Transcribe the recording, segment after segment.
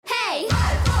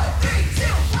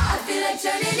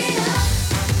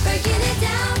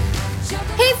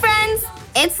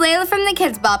It's Layla from the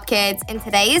KIDZ BOP Kids, and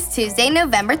today is Tuesday,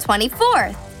 November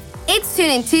 24th. It's Tune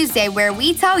In Tuesday, where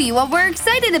we tell you what we're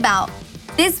excited about.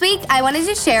 This week, I wanted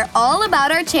to share all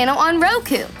about our channel on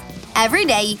Roku. Every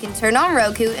day, you can turn on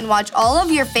Roku and watch all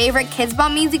of your favorite KIDZ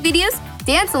BOP music videos,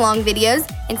 dance-along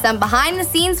videos, and some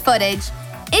behind-the-scenes footage.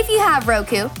 If you have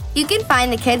Roku, you can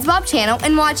find the KIDZ BOP channel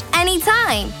and watch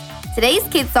anytime. Today's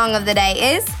kids song of the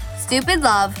day is Stupid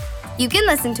Love. You can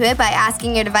listen to it by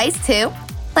asking your device to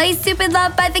play Stupid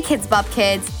Love by the KIDZ BOP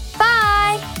Kids.